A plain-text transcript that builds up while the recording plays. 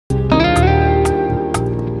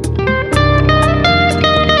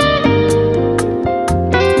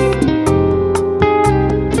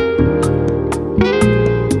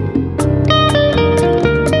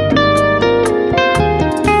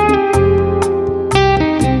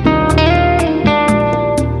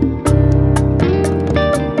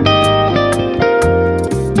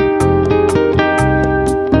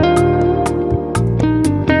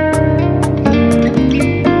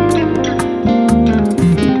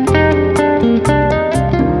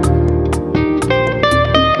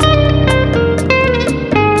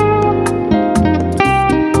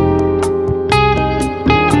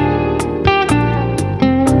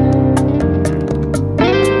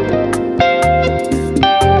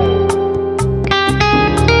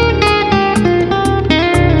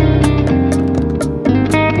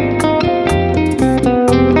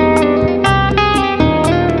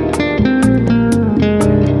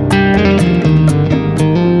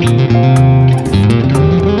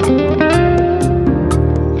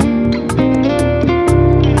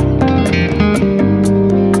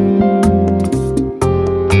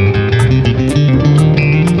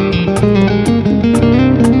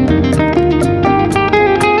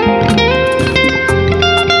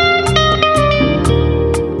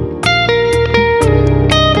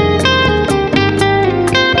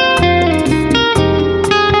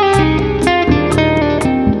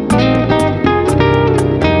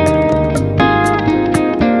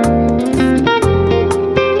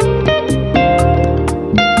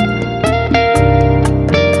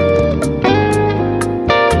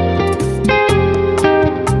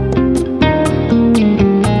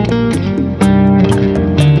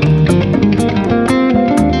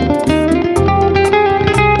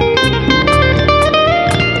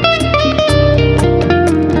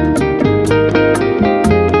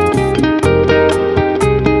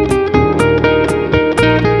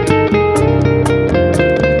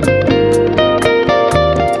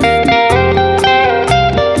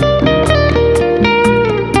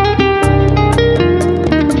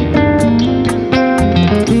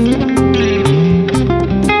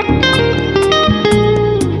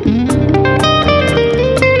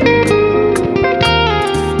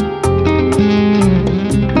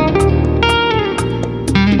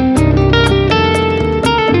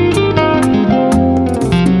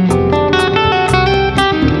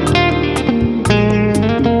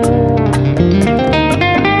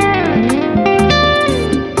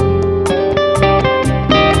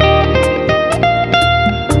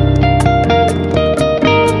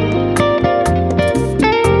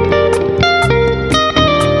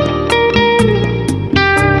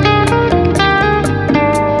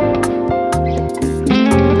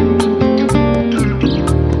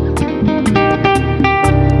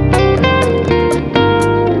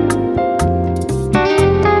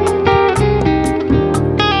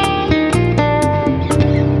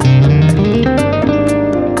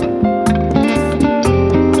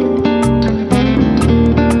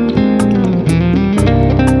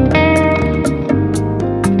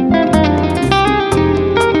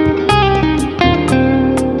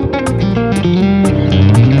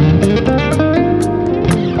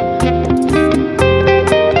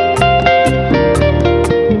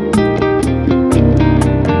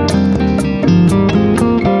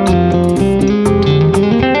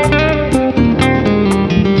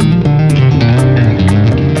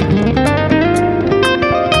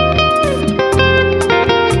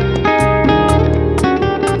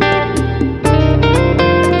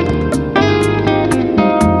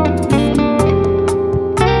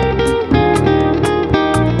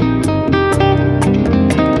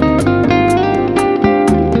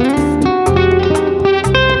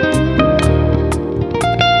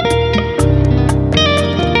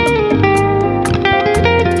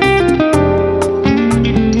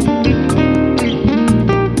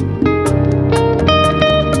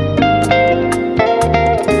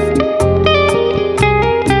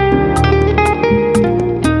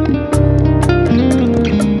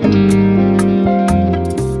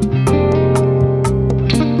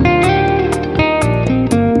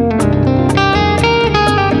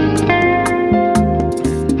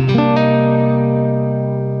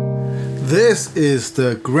is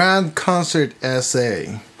the Grand Concert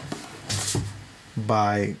SA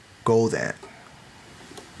by Godin.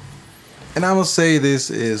 And I will say this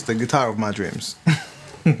is the guitar of my dreams.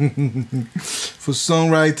 For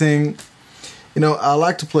songwriting, you know, I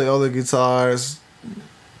like to play other guitars,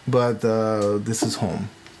 but this is home.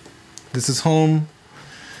 This is home.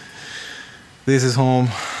 This is home.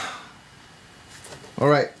 All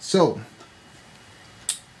right, so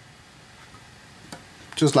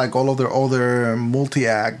just like all of their other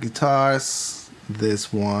multi-act guitars,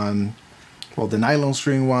 this one, well, the nylon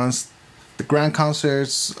string ones, the Grand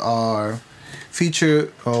Concerts are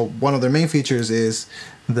one of their main features is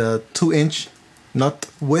the 2-inch nut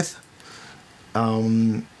width,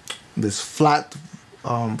 this flat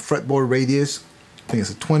fretboard radius. I think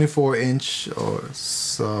it's a 24-inch or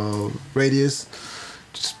so radius,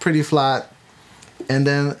 just pretty flat, and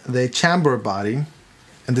then the chamber body,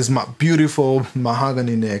 and this beautiful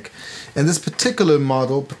mahogany neck. And this particular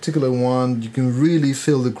one, you can really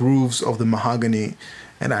feel the grooves of the mahogany,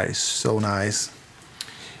 and that is so nice.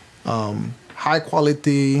 High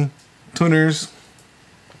quality tuners,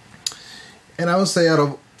 and I would say out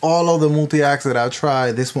of all of the multi-acts that I've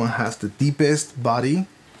tried, this one has the deepest body,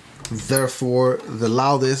 therefore the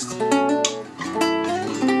loudest.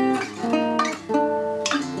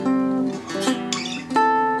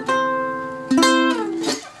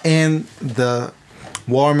 And the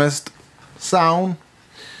warmest sound.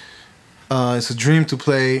 It's a dream to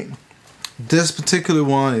play. This particular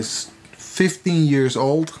one is 15 years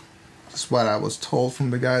old. That's what I was told from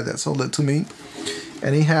the guy that sold it to me.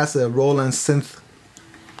 And he has a Roland synth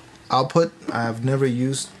output. I've never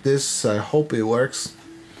used this. I hope it works.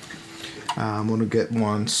 I'm gonna get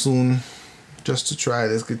one soon just to try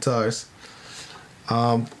these guitars.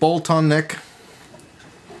 Bolt-on neck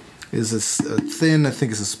is a thin, I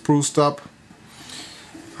think it's a spruced up.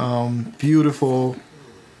 Beautiful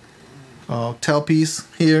tailpiece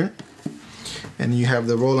here. And you have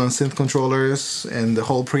the Roland synth controllers and the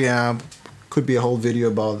whole preamp. Could be a whole video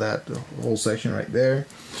about that, the whole section right there.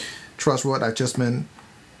 Truss rod adjustment.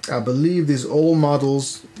 I believe these old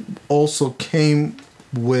models also came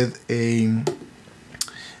with a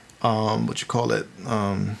what you call it,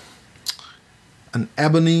 an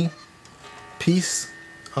ebony piece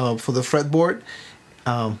for the fretboard.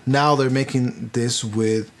 Now they're making this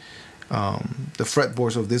with the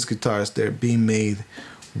fretboards of these guitars. They're being made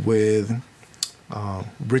with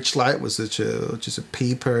rich light, which is a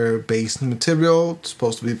paper-based material. It's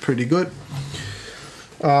supposed to be pretty good.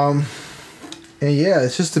 And yeah,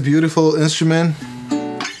 it's just a beautiful instrument.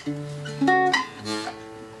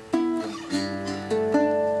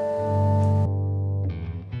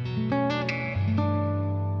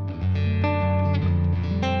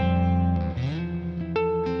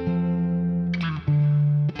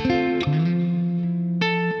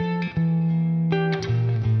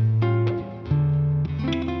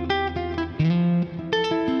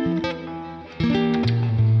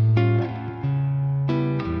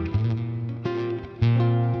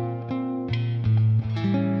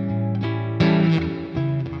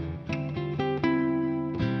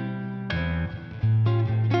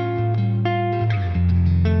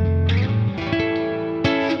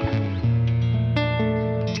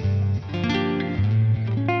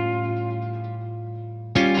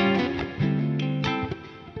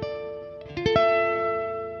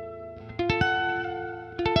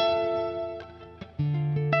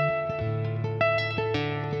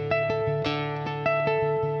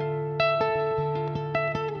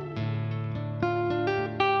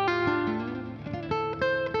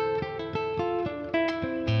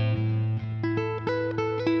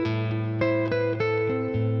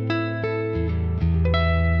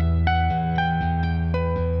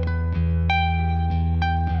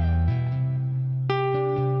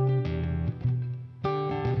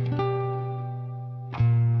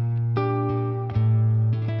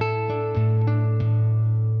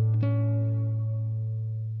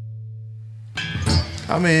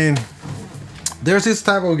 I mean, there's this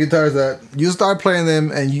type of guitars that you start playing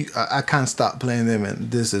them and I can't stop playing them,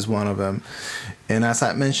 and this is one of them. And as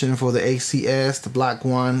I mentioned, for the ACS, the black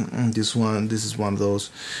one, this is one of those.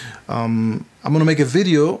 I'm gonna make a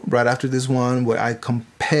video right after this one where I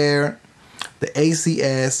compare the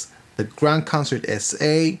ACS, the Grand Concert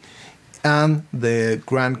SA, and the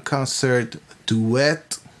Grand Concert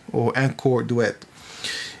Duet or Encore Duet.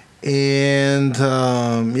 And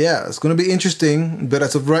yeah, it's gonna be interesting. But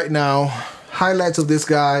as of right now, highlights of this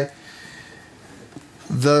guy: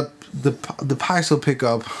 the piezo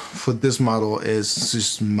pickup for this model is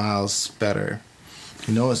just miles better.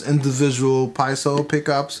 You know, it's individual piezo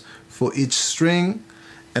pickups for each string,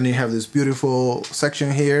 and you have this beautiful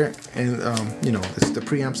section here, and you know, this is the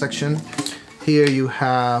preamp section. Here you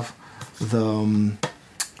have the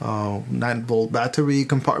 9-volt battery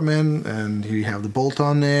compartment, and here you have the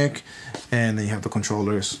bolt-on neck, and then you have the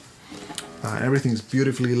controllers. Everything's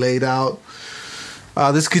beautifully laid out.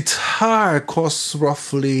 This guitar costs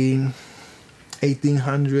roughly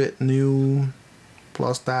 $1,800 new,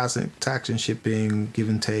 plus tax and shipping, give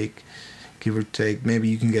or take. Maybe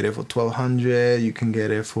you can get it for $1,200. You can get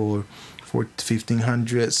it for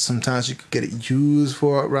 $1,500. Sometimes you could get it used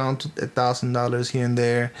for around $1,000 here and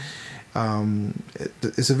there.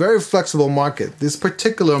 It's a very flexible market. This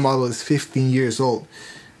particular model is 15 years old.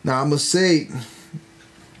 Now I must say,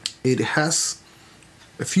 it has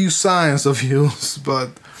a few signs of use,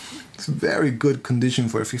 but it's very good condition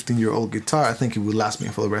for a 15-year-old guitar. I think it will last me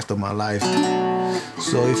for the rest of my life.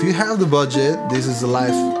 So if you have the budget, this is a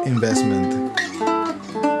life investment.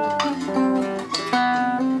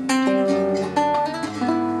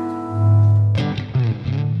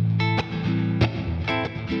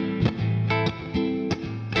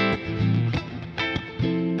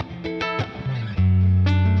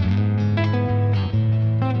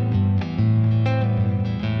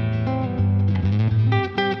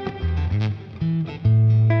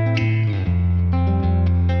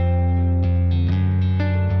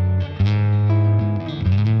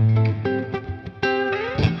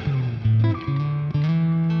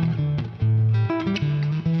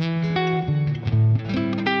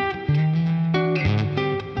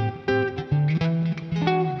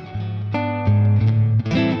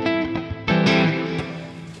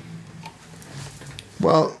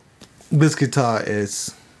 Well, this guitar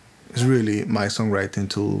is really my songwriting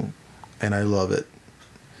tool, and I love it.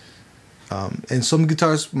 And some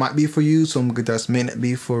guitars might be for you, some guitars may not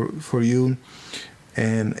be for you.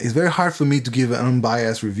 And it's very hard for me to give an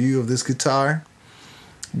unbiased review of this guitar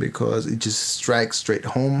because it just strikes straight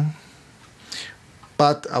home.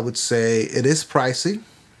 But I would say it is pricey,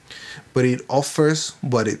 but it offers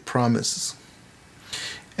what it promises.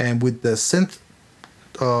 And with the synth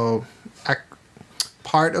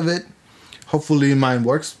part of it, hopefully mine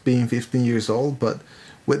works being 15 years old, but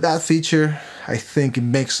with that feature, I think it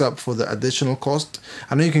makes up for the additional cost.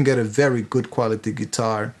 I know you can get a very good quality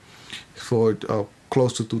guitar for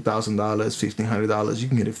close to $2,000, $1,500. You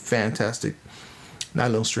can get a fantastic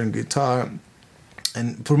nylon string guitar,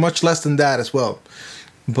 and for much less than that as well.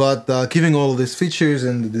 But giving all of these features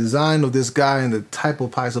and the design of this guy and the type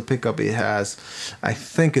of piezo pickup it has, I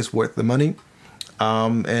think it's worth the money.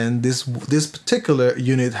 And this particular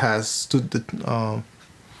unit has stood the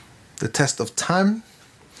test of time,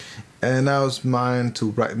 and now it's mine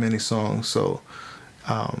to write many songs. So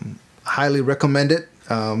highly recommend it.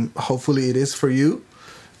 Hopefully it is for you.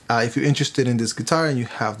 If you're interested in this guitar and you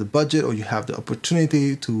have the budget or you have the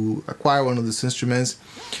opportunity to acquire one of these instruments,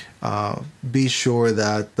 be sure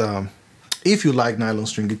that if you like nylon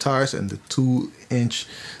string guitars and the 2-inch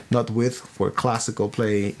nut width for classical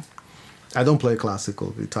play, I don't play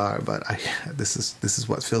classical guitar, but this is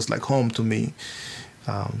what feels like home to me.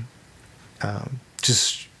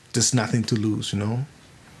 Just nothing to lose, you know.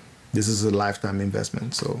 This is a lifetime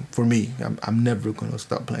investment. So for me, I'm never gonna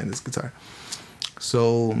stop playing this guitar.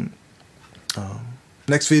 So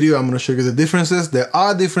next video, I'm gonna show you the differences. There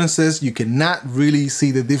are differences. You cannot really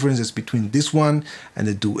see the differences between this one and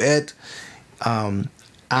the Duet, and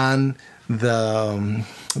the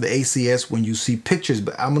ACS when you see pictures,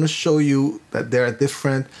 but I'm gonna show you that they are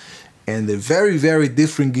different, and they're very, very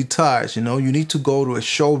different guitars. You know, you need to go to a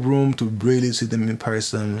showroom to really see them in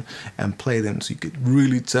person and play them, so you could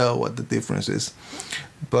really tell what the difference is.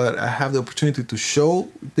 But I have the opportunity to show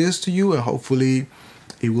this to you, and hopefully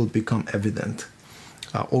it will become evident,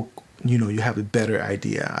 or you know, you have a better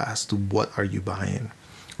idea as to what are you buying,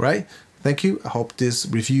 right? Thank you. I hope this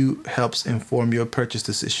review helps inform your purchase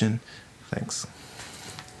decision. Thanks.